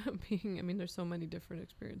 There's so many different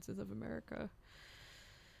experiences of America,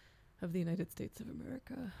 of the United States of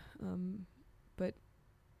America. But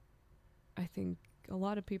I think a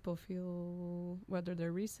lot of people feel, whether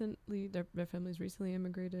their families recently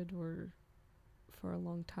immigrated or for a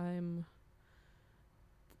long time,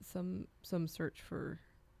 some search for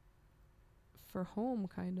home,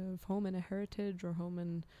 kind of home and a heritage, or home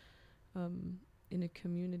and in a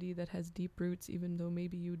community that has deep roots, even though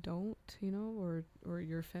maybe you don't, or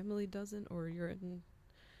your family doesn't, or you're in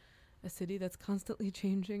a city that's constantly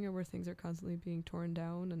changing, or where things are constantly being torn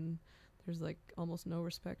down, and there's like almost no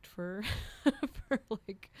respect for for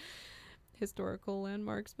like historical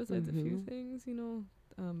landmarks besides a few things,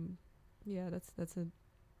 yeah, that's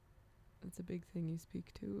a big thing you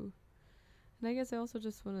speak to. And I guess I also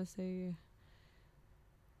just want to say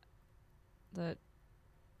that,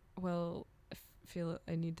 well, I feel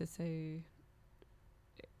I need to say,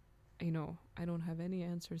 I don't have any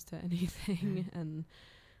answers to anything,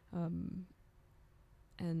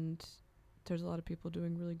 and there's a lot of people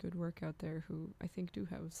doing really good work out there who I think do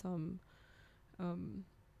have some,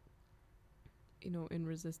 in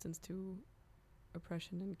resistance to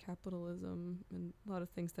oppression and capitalism and a lot of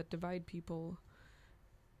things that divide people.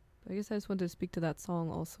 But I guess I just wanted to speak to that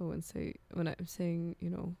song also and say, when I'm saying,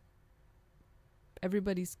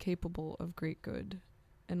 everybody's capable of great good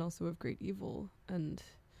and also of great evil, and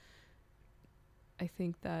I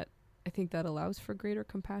think that allows for greater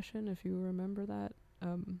compassion, if you remember that,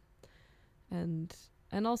 and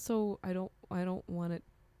also I don't want it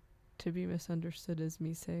to be misunderstood as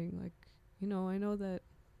me saying like, I know that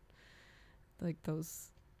like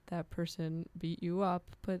that person beat you up,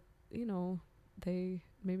 but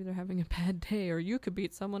maybe they're having a bad day, or you could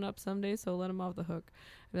beat someone up someday, so let them off the hook.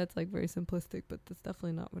 And that's like very simplistic, but that's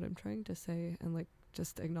definitely not what I'm trying to say. And like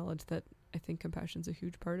just acknowledge that I think compassion's a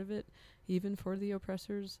huge part of it, even for the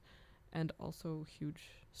oppressors, and also huge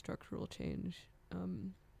structural change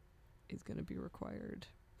is going to be required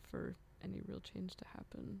for any real change to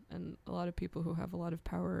happen. And a lot of people who have a lot of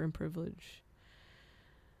power and privilege,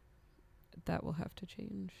 that will have to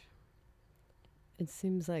change. It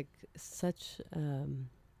seems like such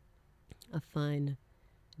a fine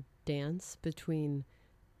dance between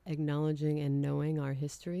acknowledging and knowing our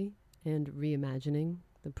history and reimagining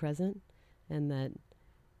the present, and that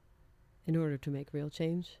in order to make real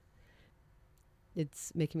change,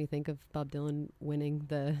 it's making me think of Bob Dylan winning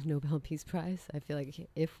the Nobel Peace Prize. I feel like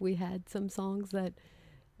if we had some songs that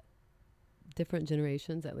different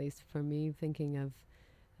generations, at least for me, thinking of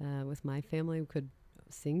with my family, could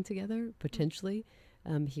sing together, potentially,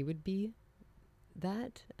 he would be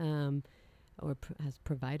that, or has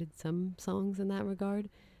provided some songs in that regard.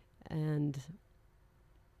 And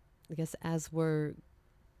I guess as we're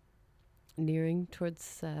nearing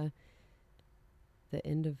towards the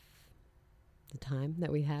end of the time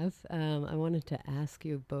that we have, I wanted to ask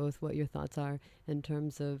you both what your thoughts are in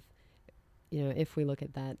terms of, if we look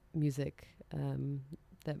at that music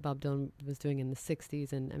that Bob Dylan was doing in the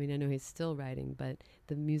 60s, and I mean, I know he's still writing, but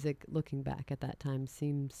the music looking back at that time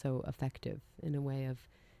seemed so effective in a way of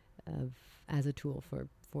as a tool for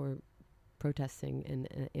protesting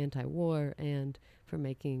and anti-war, and for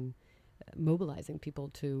mobilizing people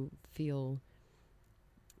to feel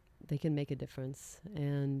they can make a difference.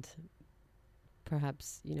 And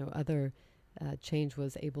perhaps, other change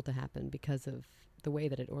was able to happen because of the way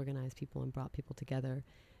that it organized people and brought people together.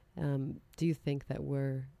 Do you think that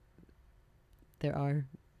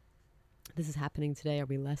this is happening today? Are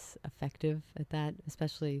we less effective at that,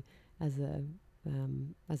 especially as a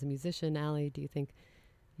musician? Ali, do you think,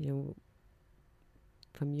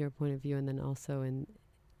 from your point of view, and then also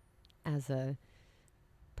as a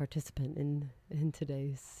participant in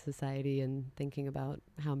today's society and thinking about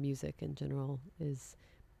how music in general is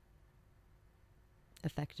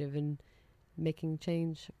effective in making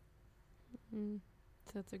change?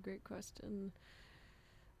 That's a great question.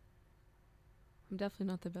 I'm definitely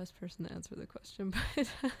not the best person to answer the question,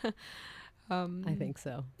 but I think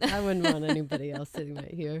so. I wouldn't want anybody else sitting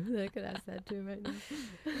right here that could ask that too right now.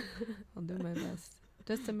 I'll do my best.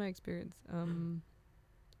 Just in my experience.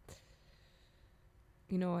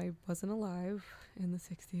 I wasn't alive in the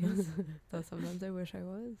 60s, though sometimes I wish I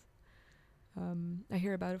was. I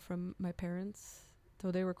hear about it from my parents,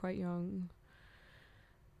 though they were quite young.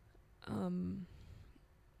 I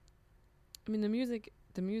mean,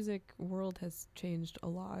 the music world has changed a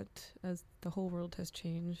lot, as the whole world has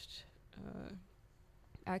changed.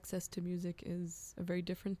 Access to music is a very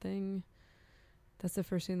different thing. That's the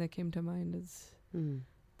first thing that came to mind, is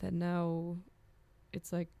that now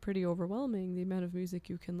it's like pretty overwhelming, the amount of music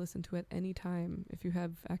you can listen to at any time if you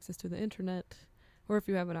have access to the internet, or if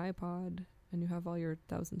you have an iPod and you have all your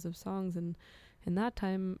thousands of songs. And in that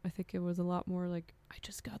time, I think it was a lot more like, I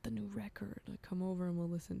just got the new record, like, come over and we'll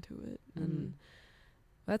listen to it. And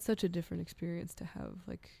that's such a different experience to have.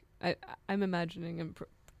 Like, I'm imagining, I'm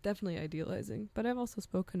definitely idealizing, but I've also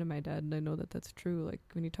spoken to my dad, and I know that that's true. Like,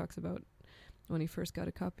 when he talks about when he first got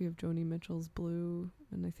a copy of Joni Mitchell's Blue,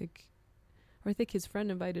 and I think or I think his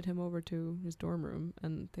friend invited him over to his dorm room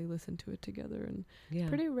and they listened to it together. And Yeah. it's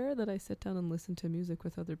pretty rare that I sit down and listen to music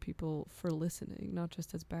with other people for listening, not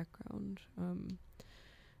just as background.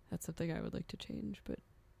 That's something I would like to change. But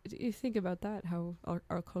you think about that, how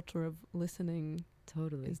our culture of listening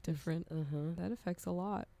Totally is different. Uh-huh. That affects a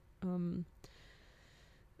lot.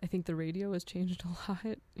 I think the radio has changed a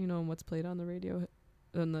lot, and what's played on the radio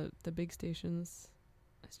and the big stations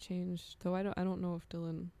has changed. Though I don't know if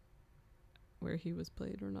Dylan, where he was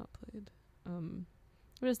played or not played. I'm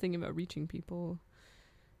just thinking about reaching people.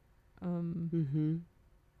 Mm-hmm.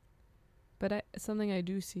 But something I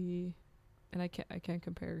do see, and I can't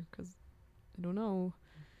compare because I don't know,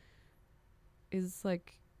 is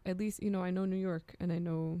like, at least, I know New York, and I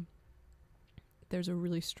know there's a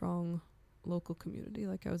really strong local community.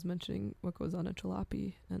 Like I was mentioning what goes on at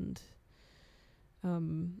Jalopy, and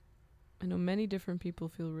I know many different people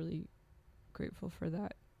feel really grateful for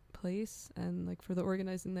that place and like for the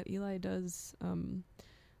organizing that Eli does.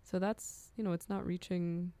 So that's, it's not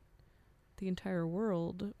reaching the entire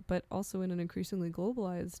world, but also in an increasingly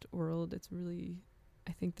globalized world, it's really,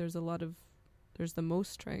 I think there's the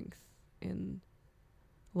most strength in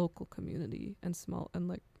local community and small and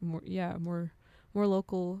like more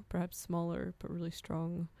local, perhaps smaller, but really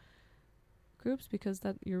strong groups, because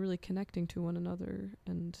that you're really connecting to one another.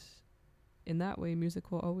 And in that way,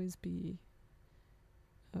 music will always be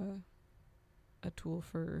a tool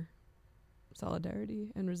for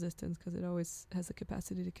solidarity and resistance, because it always has the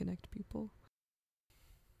capacity to connect people.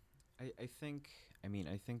 I think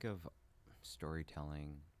of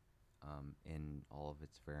storytelling in all of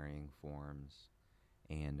its varying forms,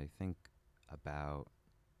 and I think about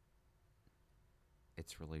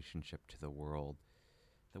its relationship to the world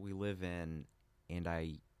that we live in, and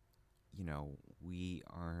we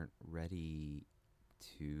aren't ready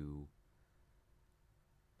to,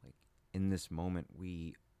 like, in this moment,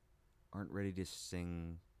 we aren't ready to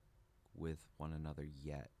sing with one another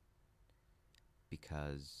yet,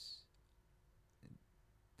 because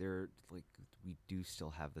we do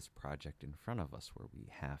still have this project in front of us where we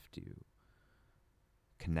have to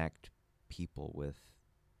connect people with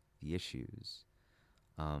the issues.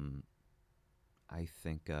 I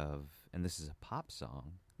think of, and this is a pop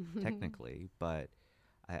song, technically, but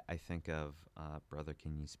I think of Brother,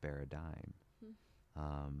 Can You Spare a Dime?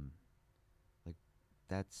 Like,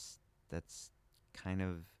 that's kind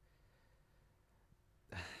of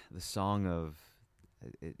the song of,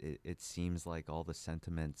 it seems like all the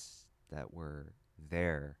sentiments that were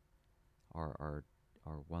there are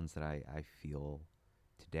ones that I feel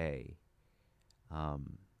today,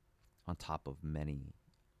 on top of many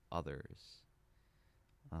others.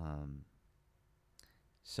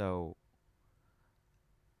 So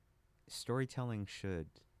storytelling should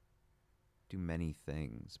do many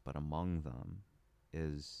things, but among them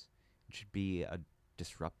it should be a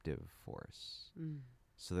disruptive force,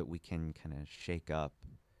 so that we can kind of shake up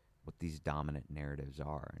what these dominant narratives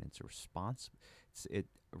are. And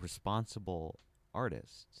responsible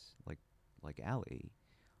artists like Ali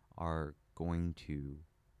are going to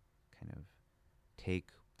kind of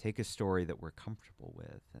take a story that we're comfortable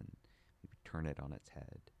with and maybe turn it on its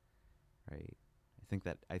head, right?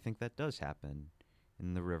 I think that does happen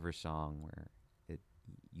in the River song, where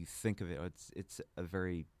you think of it, it's a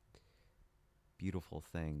very beautiful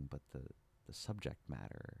thing, but the subject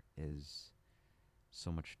matter is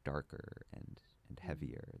so much darker and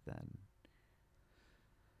heavier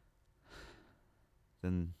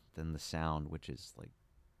than the sound, which is like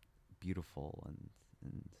beautiful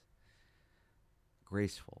and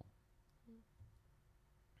graceful.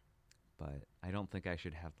 But I don't think I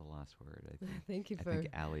should have the last word. I think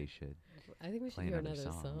Ali should. I think we should play hear another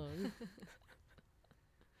another song.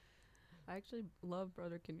 I actually love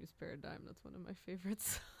Brother, Can You Spare a Dime? That's one of my favorite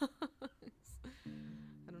songs.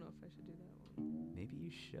 I don't know if I should do that one. Maybe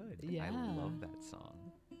you should. Yeah. I love that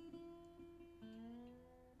song.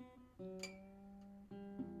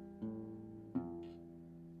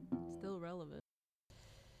 Still relevant.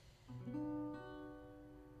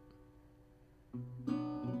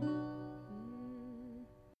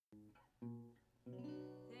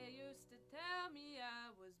 They used to tell me I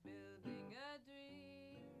was building a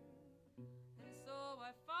dream, and so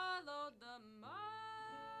I followed the mob.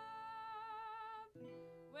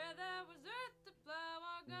 Where there was earth to plow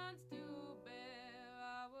or guns to bear,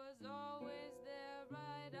 I was always there,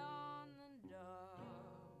 right on the job.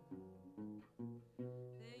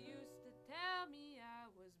 They used to tell me I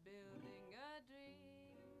was building a dream,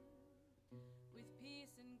 with people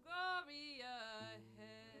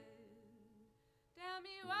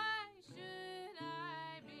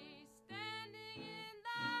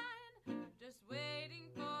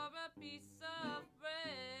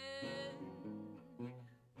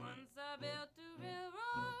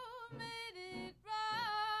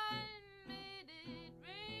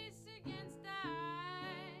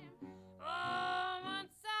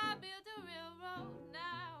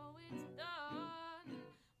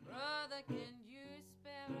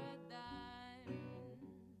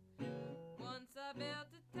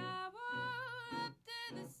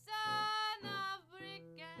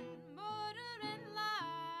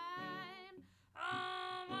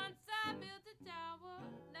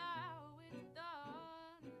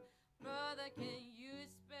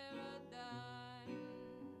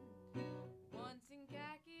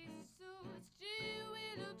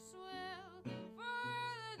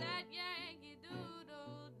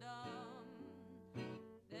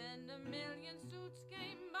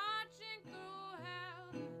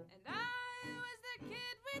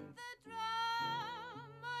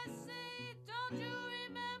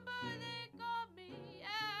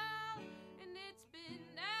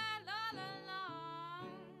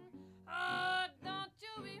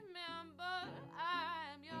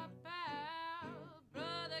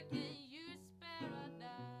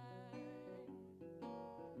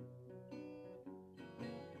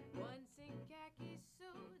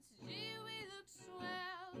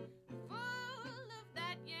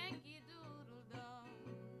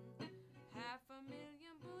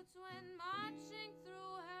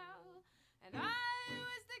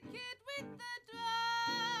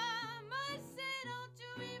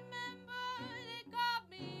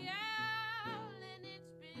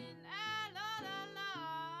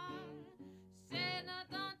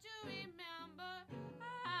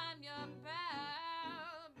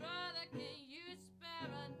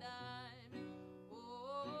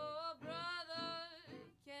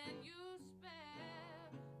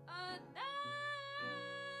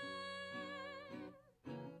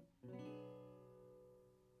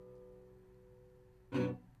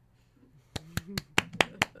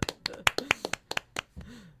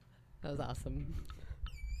That was awesome.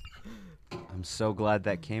 I'm so glad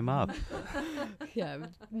that came up. Yeah,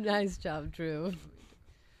 nice job, Drew.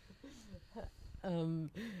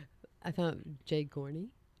 I found Jay Gorney.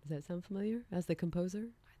 Does that sound familiar as the composer?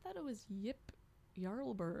 I thought it was Yip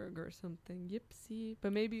Jarlberg or something. Yipsy,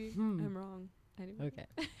 but maybe I'm wrong. Anyway.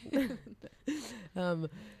 Okay.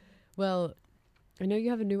 Well, I know you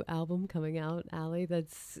have a new album coming out, Allie,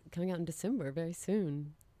 that's coming out in December, very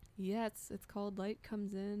soon. Yeah, it's called Light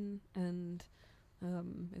Comes In, and we're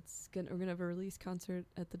gonna have a release concert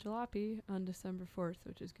at the Jalopy on December 4th,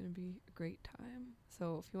 which is gonna be a great time.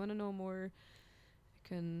 So if you want to know more, you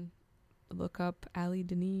can look up Allie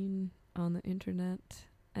Dineen on the internet.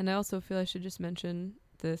 And I also feel I should just mention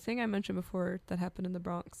the thing I mentioned before that happened in the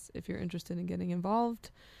Bronx. If you're interested in getting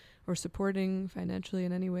involved or supporting financially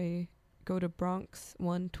in any way, go to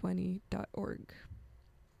bronx120.org.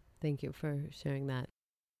 Thank you for sharing that.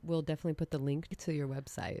 We'll definitely put the link to your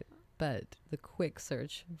website, but the quick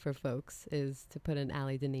search for folks is to put in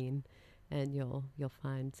Allie Dineen, and you'll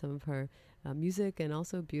find some of her music and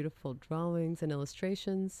also beautiful drawings and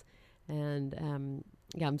illustrations. And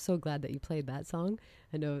I'm so glad that you played that song.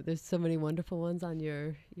 I know there's so many wonderful ones on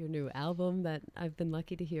your new album that I've been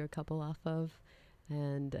lucky to hear a couple off of,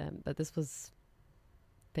 and but this was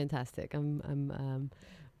fantastic. I'm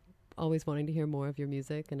always wanting to hear more of your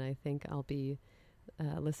music, and I think I'll be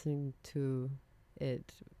listening to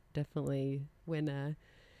it definitely when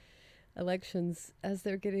elections, as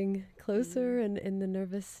they're getting closer, and in the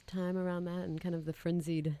nervous time around that, and kind of the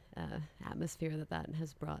frenzied atmosphere that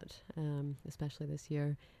has brought, especially this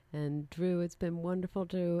year. And Drew, it's been wonderful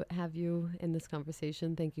to have you in this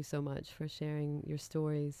conversation. Thank you so much for sharing your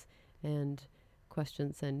stories and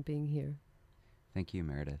questions and being here. Thank you,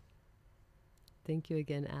 Meredith. Thank you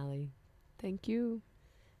again, Allie. Thank you.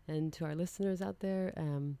 And to our listeners out there,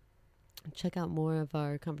 check out more of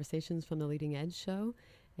our conversations from the Leading Edge show.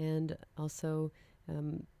 And also,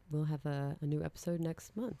 we'll have a new episode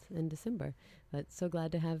next month in December. But so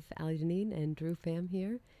glad to have Allie Dineen and Drew Pham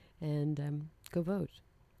here. And go vote.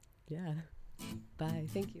 Yeah. Bye.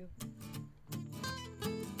 Thank you.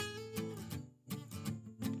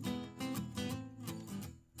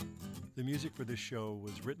 The music for this show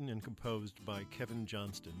was written and composed by Kevin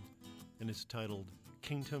Johnston and is titled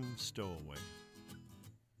Kingdom Stowaway.